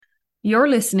You're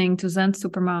listening to Zen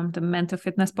Supermom, the mental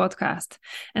fitness podcast.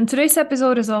 And today's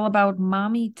episode is all about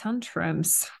mommy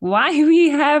tantrums, why we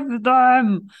have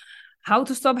them, how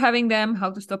to stop having them,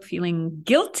 how to stop feeling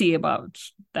guilty about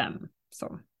them.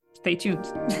 So stay tuned.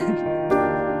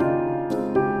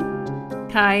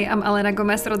 Hi, I'm Elena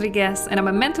Gomez Rodriguez, and I'm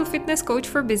a mental fitness coach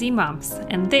for busy moms.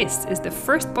 And this is the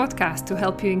first podcast to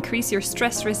help you increase your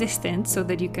stress resistance so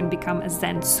that you can become a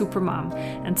Zen supermom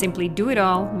and simply do it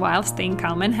all while staying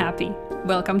calm and happy.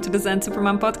 Welcome to the Zen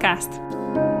Supermom podcast.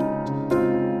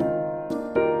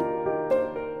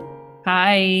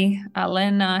 Hi,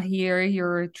 Elena here,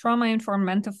 your trauma-informed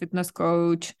mental fitness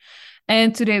coach.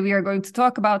 And today we are going to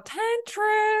talk about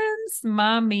tantrums,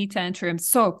 mommy tantrums.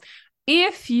 So,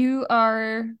 if you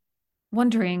are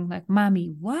wondering, like,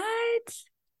 mommy, what?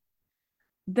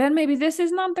 Then maybe this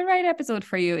is not the right episode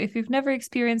for you. If you've never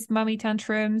experienced mommy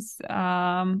tantrums,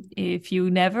 if you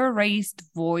never raised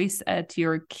voice at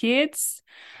your kids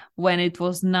when it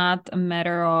was not a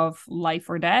matter of life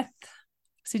or death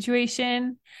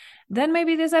situation, then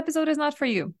maybe this episode is not for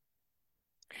you.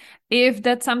 If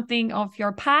that's something of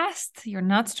your past, you're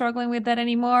not struggling with that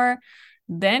anymore,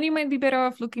 then you might be better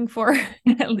off looking for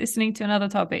listening to another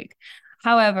topic.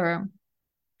 However,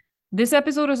 this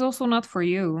episode is also not for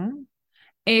you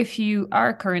if you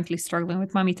are currently struggling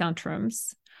with mommy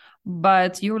tantrums,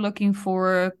 but you're looking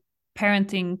for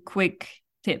parenting quick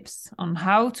tips on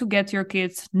how to get your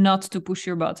kids not to push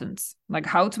your buttons, like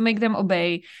how to make them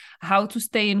obey, how to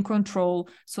stay in control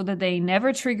so that they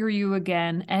never trigger you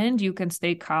again and you can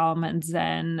stay calm and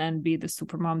zen and be the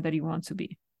super mom that you want to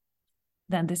be.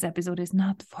 Then this episode is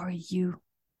not for you.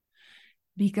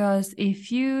 Because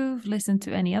if you've listened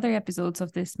to any other episodes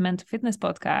of this mental fitness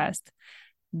podcast,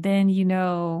 then you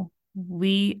know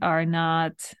we are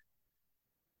not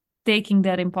taking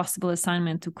that impossible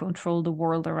assignment to control the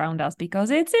world around us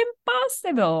because it's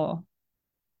impossible.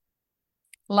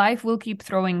 Life will keep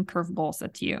throwing curveballs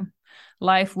at you.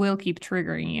 Life will keep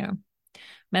triggering you.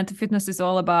 Mental fitness is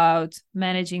all about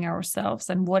managing ourselves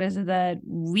and what is it that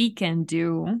we can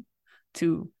do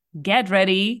to get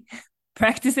ready,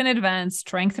 practice in advance,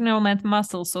 strengthen our mental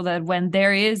muscles so that when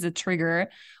there is a trigger,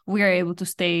 we are able to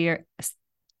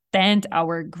stand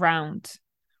our ground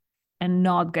and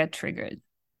not get triggered.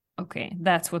 Okay,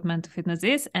 that's what mental fitness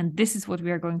is. And this is what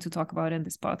we are going to talk about in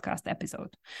this podcast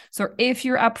episode. So if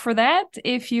you're up for that,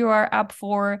 if you are up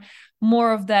for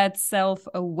more of that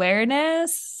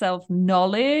self-awareness,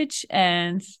 self-knowledge,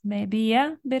 and maybe,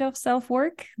 a bit of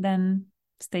self-work, then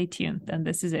stay tuned. And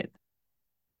this is it.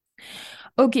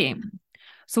 Okay,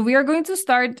 so we are going to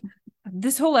start.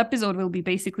 This whole episode will be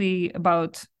basically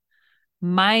about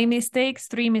my mistakes,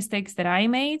 3 mistakes that I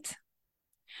made,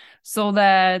 so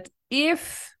that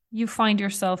if you find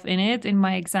yourself in it, in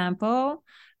my example,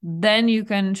 then you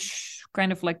can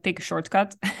kind of like take a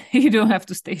shortcut. You don't have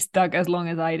to stay stuck as long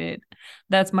as I did.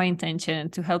 That's my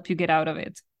intention, to help you get out of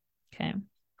it. Okay.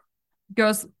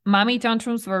 Because mommy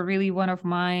tantrums were really one of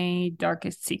my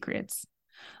darkest secrets.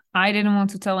 I didn't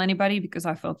want to tell anybody because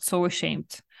I felt so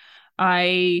ashamed.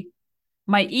 My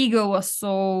ego was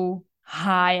so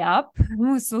high up, it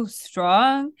was so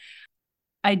strong.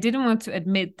 I didn't want to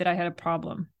admit that I had a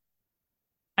problem.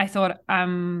 I thought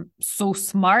I'm so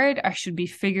smart, I should be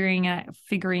figuring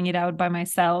it out by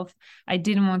myself. I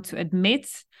didn't want to admit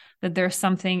that there's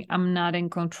something I'm not in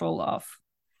control of.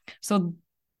 So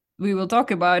we will talk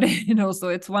about it. Also,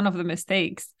 it's one of the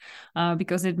mistakes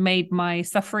because it made my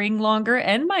suffering longer,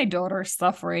 and my daughter's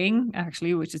suffering,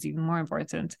 actually, which is even more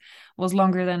important, was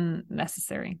longer than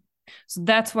necessary. So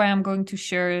that's why I'm going to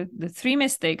share the 3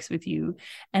 mistakes with you,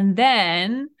 and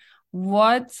then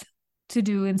what to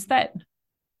do instead,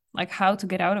 like how to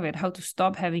get out of it, how to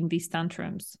stop having these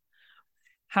tantrums,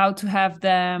 how to have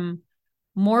them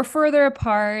more further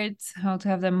apart, how to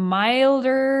have them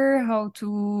milder, how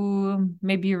to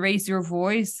maybe raise your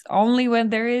voice only when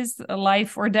there is a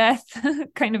life or death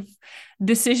kind of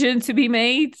decision to be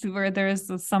made, where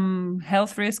there's some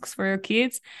health risks for your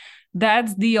kids.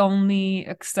 That's the only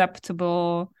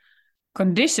acceptable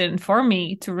condition for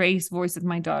me to raise voice at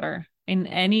my daughter. In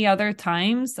any other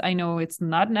times, I know it's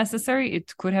not necessary.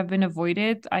 It could have been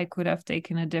avoided. I could have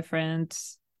taken a different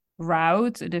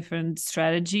route, a different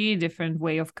strategy, a different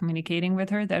way of communicating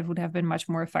with her that would have been much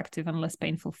more effective and less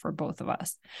painful for both of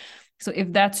us. So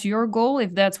if that's your goal,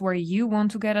 if that's where you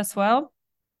want to get as well,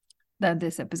 then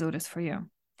this episode is for you.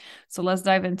 So let's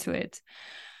dive into it.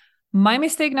 My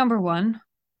mistake number 1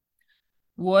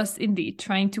 was indeed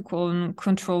trying to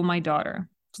control my daughter.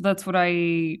 So that's what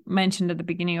I mentioned at the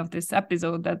beginning of this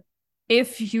episode, that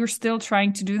if you're still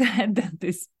trying to do that, then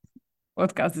this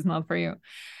podcast is not for you.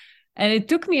 And it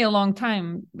took me a long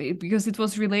time because it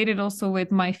was related also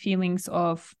with my feelings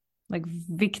of like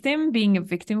victim, being a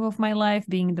victim of my life,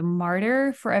 being the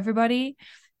martyr for everybody.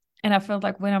 And I felt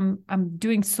like when I'm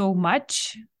doing so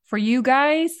much for you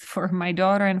guys, for my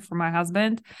daughter and for my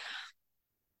husband,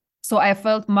 so I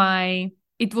felt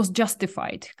it was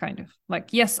justified, kind of like,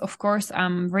 yes, of course,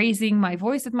 I'm raising my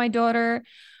voice at my daughter,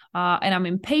 and I'm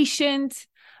impatient,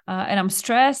 and I'm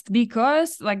stressed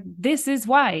because like this is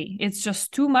why it's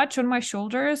just too much on my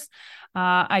shoulders.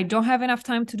 I don't have enough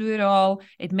time to do it all.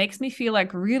 It makes me feel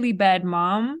like really bad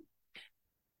mom.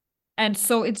 And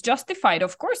so it's justified.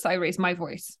 Of course, I raise my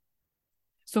voice.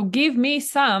 So give me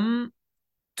some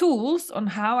tools on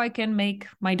how I can make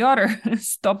my daughter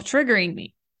stop triggering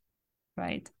me.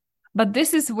 Right. But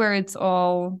this is where it's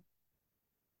all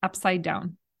upside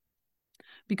down.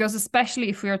 Because especially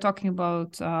if we are talking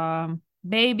about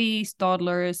babies,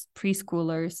 toddlers,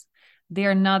 preschoolers, they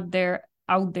are not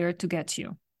out there to get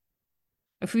you.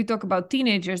 If we talk about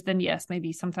teenagers, then yes,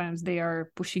 maybe sometimes they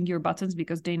are pushing your buttons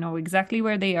because they know exactly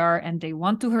where they are and they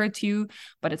want to hurt you,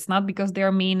 but it's not because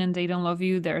they're mean and they don't love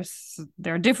you. There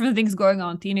are different things going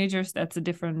on. Teenagers, that's a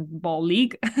different ball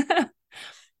league.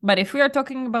 But if we are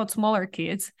talking about smaller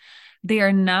kids, they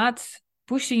are not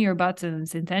pushing your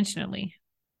buttons intentionally.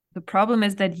 The problem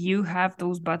is that you have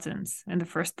those buttons in the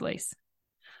first place,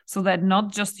 so that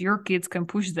not just your kids can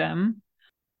push them,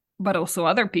 but also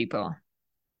other people.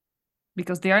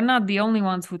 Because they are not the only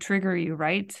ones who trigger you,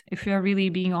 right? If you're really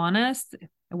being honest,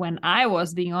 when I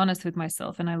was being honest with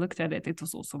myself and I looked at it, it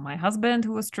was also my husband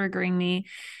who was triggering me.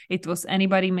 It was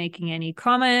anybody making any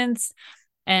comments.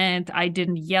 And I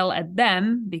didn't yell at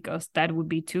them because that would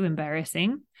be too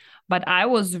embarrassing. But I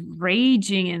was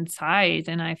raging inside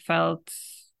and I felt,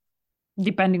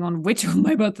 depending on which of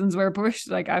my buttons were pushed,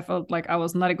 like I felt like I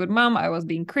was not a good mom. I was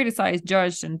being criticized,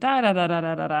 judged, and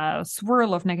a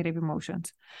swirl of negative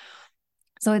emotions.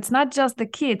 So it's not just the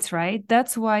kids, right?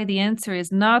 That's why the answer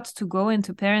is not to go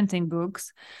into parenting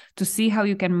books to see how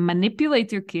you can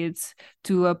manipulate your kids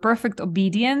to a perfect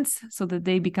obedience so that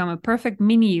they become a perfect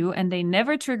mini you and they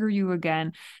never trigger you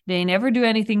again. They never do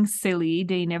anything silly.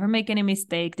 They never make any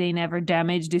mistake. They never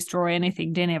damage, destroy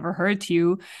anything. They never hurt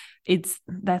you.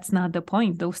 That's not the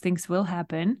point. Those things will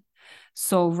happen.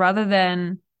 So rather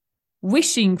than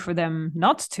wishing for them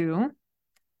not to,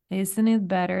 isn't it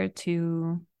better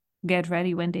to get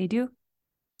ready when they do?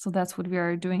 So that's what we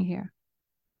are doing here.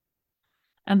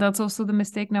 And that's also the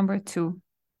mistake number 2.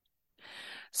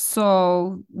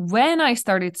 So when I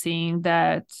started seeing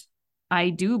that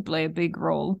I do play a big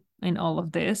role in all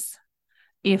of this,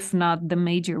 if not the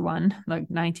major one, like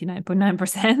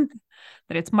 99.9%,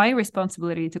 that it's my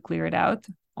responsibility to clear it out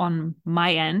on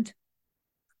my end,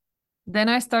 then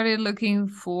I started looking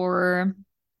for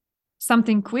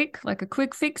something quick, like a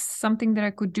quick fix, something that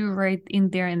I could do right in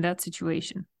there in that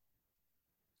situation.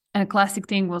 And a classic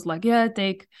thing was like, yeah,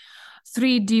 take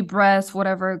 3 deep breaths,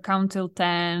 whatever, count till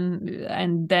 10,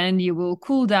 and then you will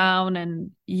cool down and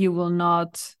you will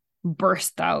not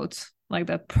burst out like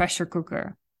that pressure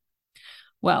cooker.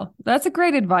 Well, that's a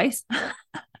great advice.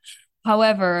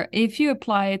 However, if you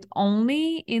apply it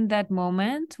only in that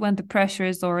moment when the pressure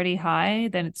is already high,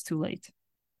 then it's too late.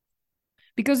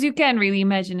 Because you can't really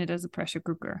imagine it as a pressure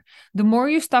cooker. The more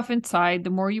you stuff inside, the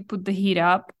more you put the heat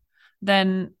up,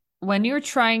 then when you're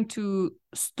trying to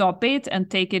stop it and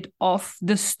take it off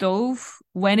the stove,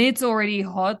 when it's already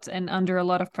hot and under a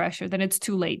lot of pressure, then it's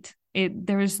too late.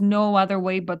 There is no other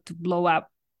way but to blow up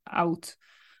out.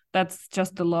 That's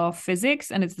just the law of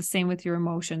physics, and it's the same with your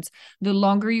emotions. The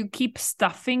longer you keep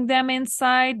stuffing them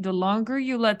inside, the longer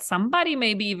you let somebody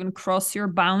maybe even cross your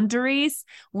boundaries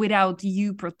without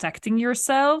you protecting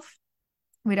yourself,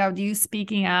 without you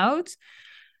speaking out,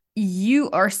 you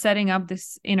are setting up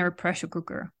this inner pressure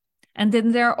cooker. And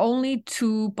then there are only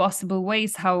 2 possible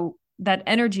ways how that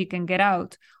energy can get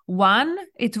out. One,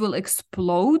 it will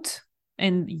explode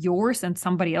in yours and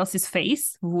somebody else's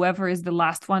face, whoever is the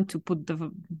last one to put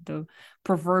the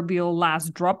proverbial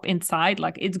last drop inside,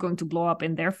 like it's going to blow up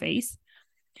in their face.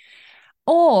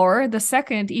 Or the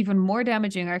second, even more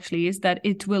damaging actually, is that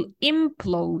it will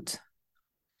implode.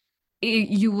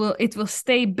 It will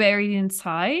stay buried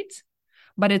inside,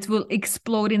 but it will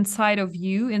explode inside of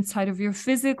you, inside of your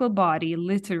physical body,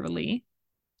 literally.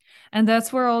 And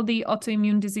that's where all the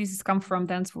autoimmune diseases come from.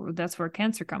 That's where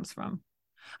cancer comes from.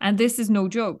 And this is no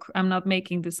joke. I'm not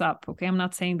making this up, okay? I'm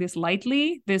not saying this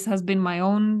lightly. This has been my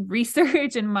own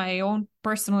research and my own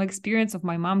personal experience of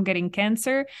my mom getting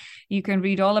cancer. You can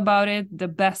read all about it. The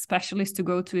best specialist to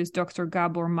go to is Dr.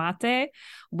 Gabor Mate.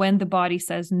 When the body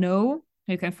says no,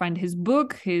 You can find his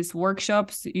book, his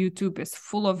workshops. YouTube is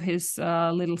full of his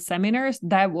little seminars.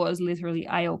 That was literally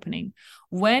eye-opening.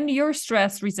 When your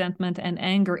stress, resentment, and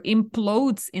anger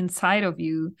implodes inside of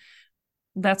you,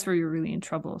 that's where you're really in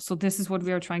trouble. So this is what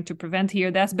we are trying to prevent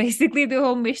here. That's basically the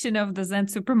whole mission of the Zen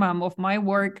Supermom, of my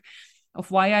work,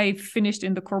 of why I finished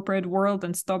in the corporate world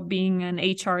and stopped being an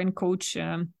HR and coach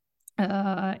in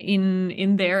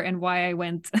there, and why I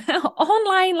went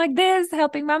online like this,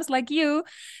 helping moms like you,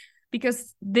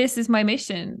 because this is my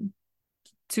mission,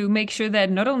 to make sure that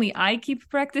not only I keep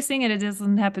practicing and it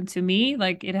doesn't happen to me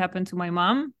like it happened to my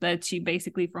mom, that she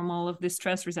basically, from all of this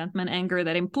stress, resentment, anger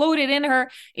that imploded in her,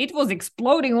 it was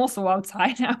exploding also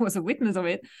outside. I was a witness of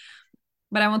it.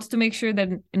 But I wanted to make sure that,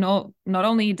 not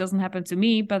only it doesn't happen to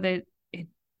me, but it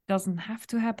doesn't have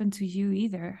to happen to you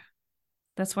either.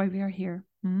 That's why we are here.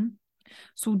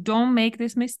 So don't make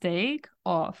this mistake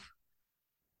of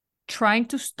trying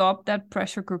to stop that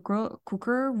pressure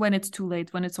cooker when it's too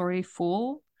late, when it's already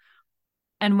full,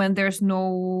 and when there's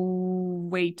no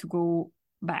way to go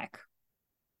back.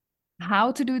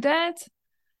 How to do that?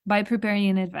 By preparing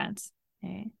in advance.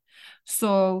 Okay.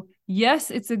 So yes,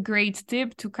 it's a great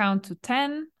tip to count to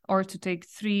 10 or to take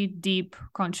 3 deep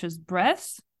conscious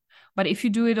breaths. But if you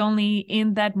do it only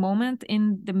in that moment,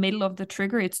 in the middle of the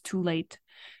trigger, it's too late.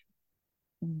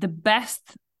 The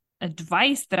best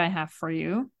advice that I have for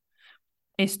you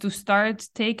is to start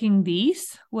taking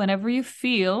these whenever you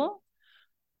feel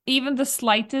even the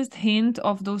slightest hint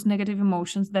of those negative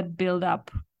emotions that build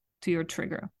up to your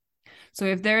trigger. So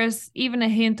if there is even a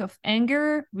hint of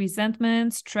anger,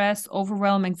 resentment, stress,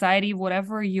 overwhelm, anxiety,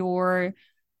 whatever your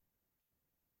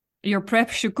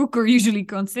pressure cooker usually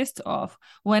consists of,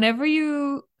 whenever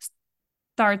you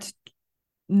start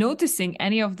noticing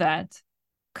any of that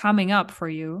coming up for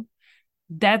you,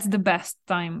 that's the best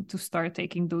time to start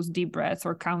taking those deep breaths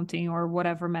or counting or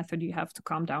whatever method you have to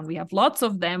calm down. We have lots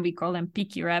of them. We call them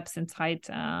PQ reps inside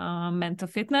mental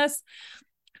fitness.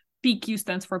 PQ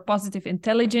stands for positive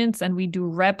intelligence, and we do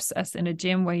reps as in a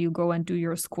gym where you go and do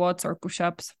your squats or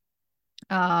push-ups.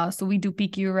 So we do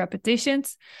PQ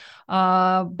repetitions,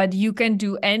 but you can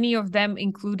do any of them,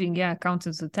 including,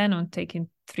 counting to 10 on taking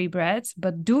 3 breaths,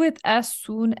 but do it as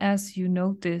soon as you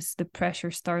notice the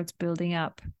pressure starts building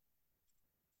up.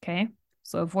 Okay,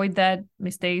 so avoid that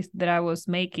mistake that I was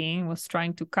making, was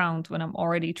trying to count when I'm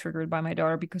already triggered by my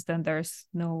daughter, because then it's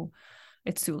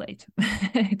too late.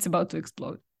 It's about to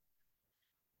explode.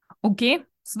 Okay,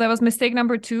 so that was mistake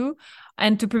number 2.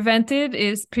 And to prevent it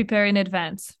is prepare in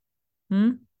advance.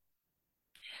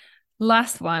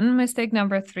 Last one, mistake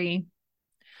number 3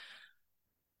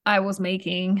 I was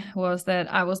making was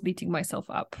that I was beating myself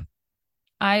up.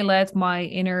 I let my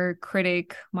inner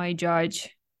critic, my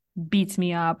judge, beat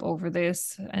me up over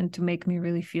this, and to make me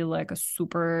really feel like a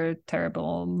super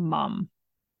terrible mom.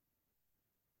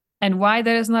 And why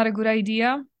that is not a good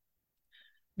idea?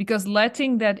 Because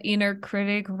letting that inner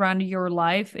critic run your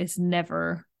life is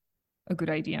never a good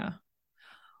idea.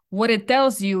 What it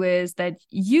tells you is that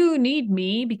you need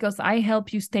me because I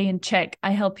help you stay in check.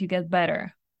 I help you get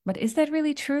better. But is that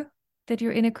really true, that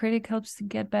your inner critic helps you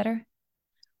get better?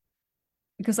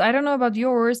 Because I don't know about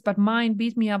yours, but mine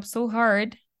beat me up so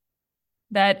hard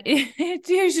that it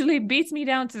usually beats me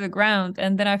down to the ground.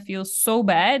 And then I feel so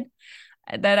bad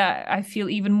that I feel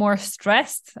even more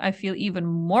stressed. I feel even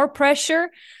more pressure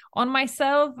on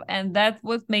myself. And that's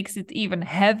what makes it even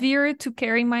heavier to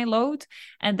carry my load.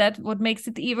 And that's what makes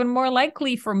it even more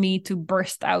likely for me to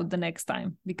burst out the next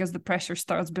time, because the pressure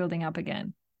starts building up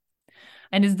again.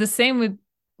 And it's the same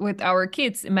with our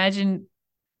kids. Imagine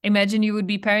you would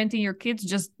be parenting your kids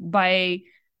just by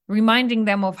reminding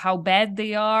them of how bad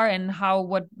they are and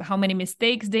how many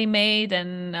mistakes they made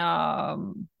and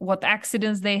what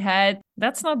accidents they had.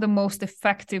 That's not the most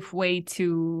effective way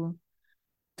to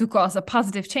cause a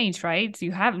positive change, right?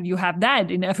 You have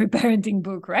that in every parenting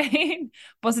book, right?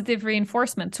 Positive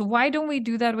reinforcement. So why don't we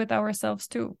do that with ourselves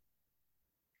too?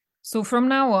 So from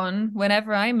now on,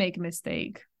 whenever I make a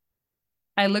mistake,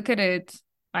 I look at it,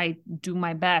 I do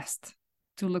my best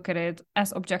to look at it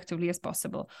as objectively as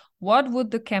possible. What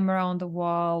would the camera on the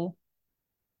wall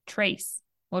trace?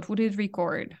 What would it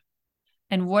record?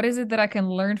 And what is it that I can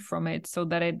learn from it so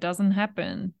that it doesn't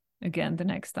happen again the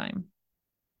next time?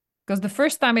 Because the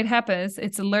first time it happens,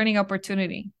 it's a learning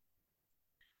opportunity.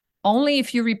 Only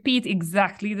if you repeat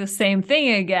exactly the same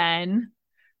thing again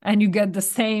and you get the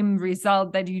same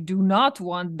result that you do not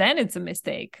want, then it's a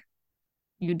mistake.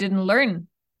 You didn't learn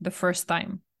the first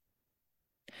time.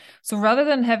 So rather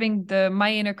than having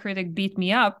my inner critic beat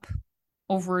me up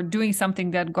over doing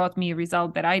something that got me a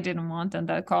result that I didn't want and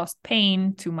that caused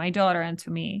pain to my daughter and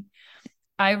to me,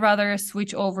 I rather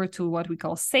switch over to what we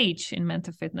call sage in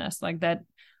mental fitness, like that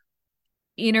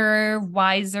inner,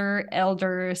 wiser,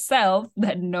 elder self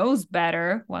that knows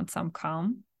better once I'm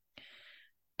calm.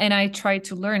 And I try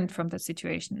to learn from the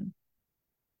situation.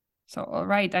 So, all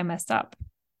right, I messed up.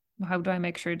 How do I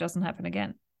make sure it doesn't happen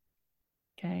again?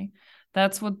 Okay.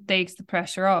 That's what takes the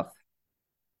pressure off.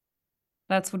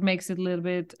 That's what makes it a little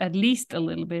bit, at least a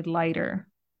little bit lighter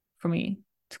for me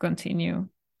to continue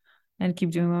and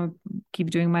keep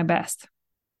doing my best.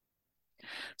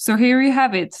 So here you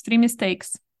have it, 3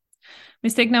 mistakes.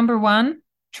 Mistake number 1,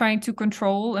 trying to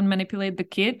control and manipulate the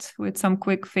kid with some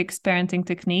quick fix parenting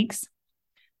techniques.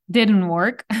 Didn't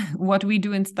work. What we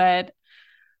do instead,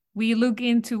 we look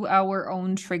into our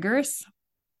own triggers.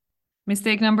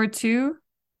 Mistake number 2,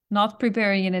 not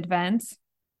preparing in advance,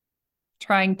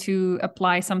 trying to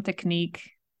apply some technique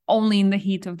only in the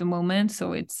heat of the moment.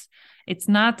 So it's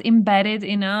not embedded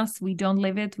in us. We don't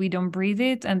live it, we don't breathe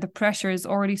it. And the pressure is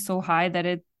already so high that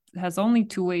it has only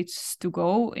 2 ways to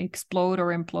go, explode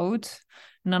or implode.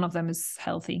 None of them is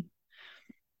healthy.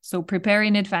 So prepare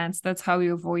in advance. That's how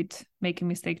you avoid making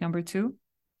mistake number 2.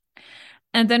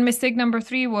 And then mistake number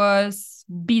 3 was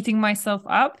beating myself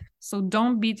up. So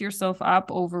don't beat yourself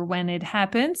up over when it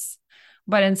happens,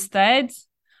 but instead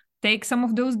take some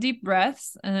of those deep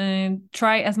breaths and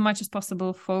try as much as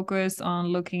possible focus on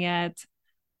looking at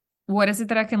what is it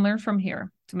that I can learn from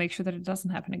here to make sure that it doesn't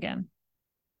happen again.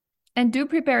 And do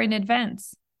prepare in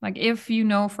advance. Like if you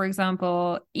know, for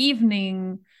example,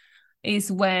 evening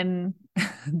is when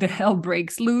the hell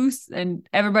breaks loose and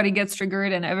everybody gets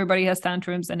triggered and everybody has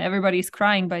tantrums and everybody's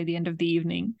crying by the end of the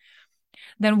evening,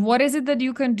 then what is it that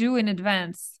you can do in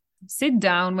advance? Sit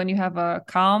down when you have a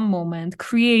calm moment,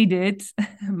 create it,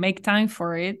 make time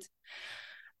for it,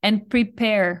 and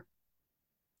prepare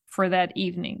for that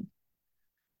evening.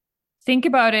 Think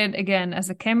about it again as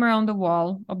a camera on the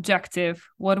wall, objective.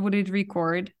 What would it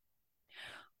record?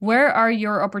 Where are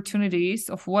your opportunities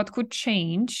of what could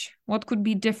change, what could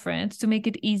be different to make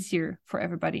it easier for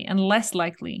everybody and less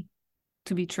likely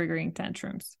to be triggering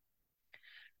tantrums?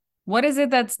 What is it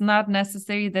that's not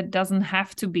necessary, that doesn't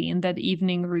have to be in that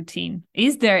evening routine?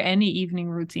 Is there any evening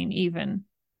routine even?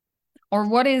 Or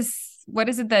what is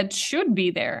it that should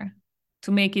be there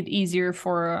to make it easier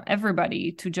for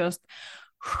everybody to just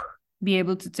be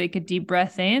able to take a deep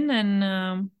breath in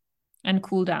and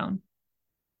cool down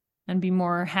and be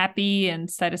more happy and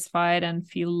satisfied and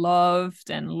feel loved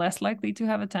and less likely to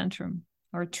have a tantrum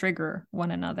or trigger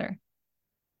one another?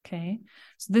 Okay,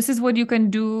 so this is what you can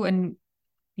do, and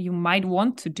you might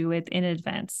want to do it in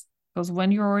advance, because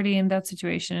when you're already in that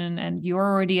situation and you're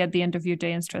already at the end of your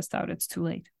day and stressed out, it's too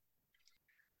late.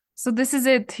 So this is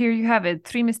it. Here you have it.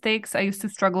 3 mistakes I used to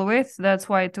struggle with. That's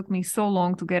why it took me so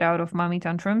long to get out of mommy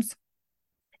tantrums.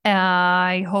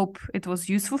 I hope it was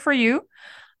useful for you.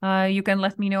 You can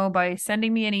let me know by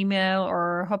sending me an email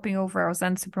or hopping over our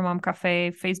Zen Supermom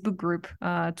Cafe Facebook group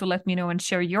to let me know and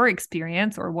share your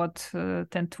experience or what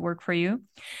tend to work for you.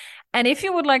 And if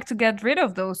you would like to get rid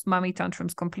of those mommy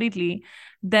tantrums completely,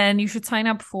 then you should sign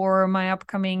up for my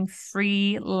upcoming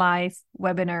free live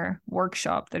webinar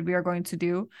workshop that we are going to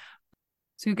do.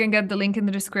 So you can get the link in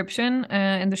the description,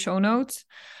 in the show notes,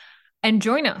 and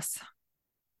join us.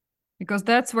 Because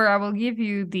that's where I will give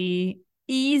you the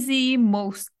easy,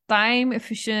 most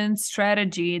time-efficient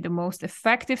strategy, the most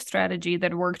effective strategy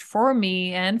that worked for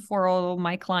me and for all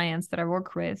my clients that I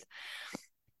work with,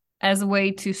 as a way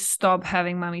to stop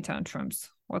having mommy tantrums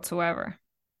whatsoever.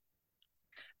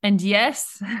 And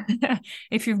yes,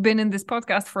 if you've been in this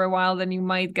podcast for a while, then you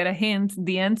might get a hint.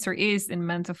 The answer is in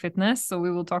mental fitness. So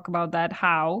we will talk about that,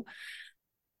 how.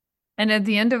 And at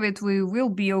the end of it, we will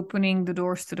be opening the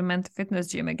doors to the mental fitness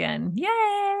gym again. Yay!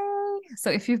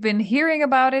 So if you've been hearing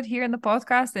about it here in the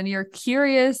podcast and you're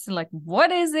curious, like,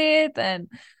 what is it and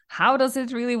how does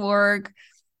it really work?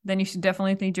 Then you should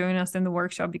definitely join us in the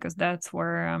workshop, because that's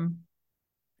where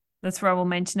I will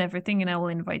mention everything, and I will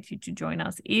invite you to join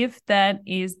us if that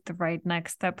is the right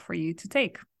next step for you to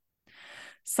take.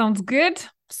 Sounds good?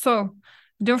 So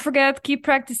don't forget, keep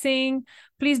practicing.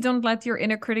 Please don't let your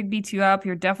inner critic beat you up.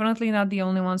 You're definitely not the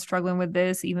only one struggling with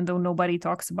this, even though nobody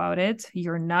talks about it.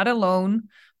 You're not alone,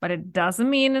 but it doesn't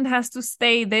mean it has to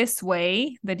stay this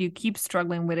way, that you keep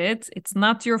struggling with it. It's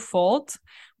not your fault,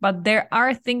 but there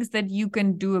are things that you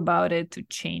can do about it to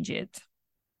change it.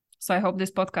 So I hope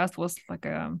this podcast was like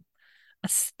a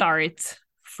start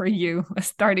for you, a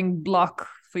starting block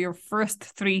for your first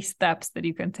 3 steps that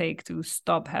you can take to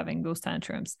stop having those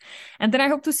tantrums. And then I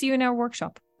hope to see you in our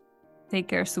workshop. Take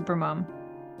care, Supermom.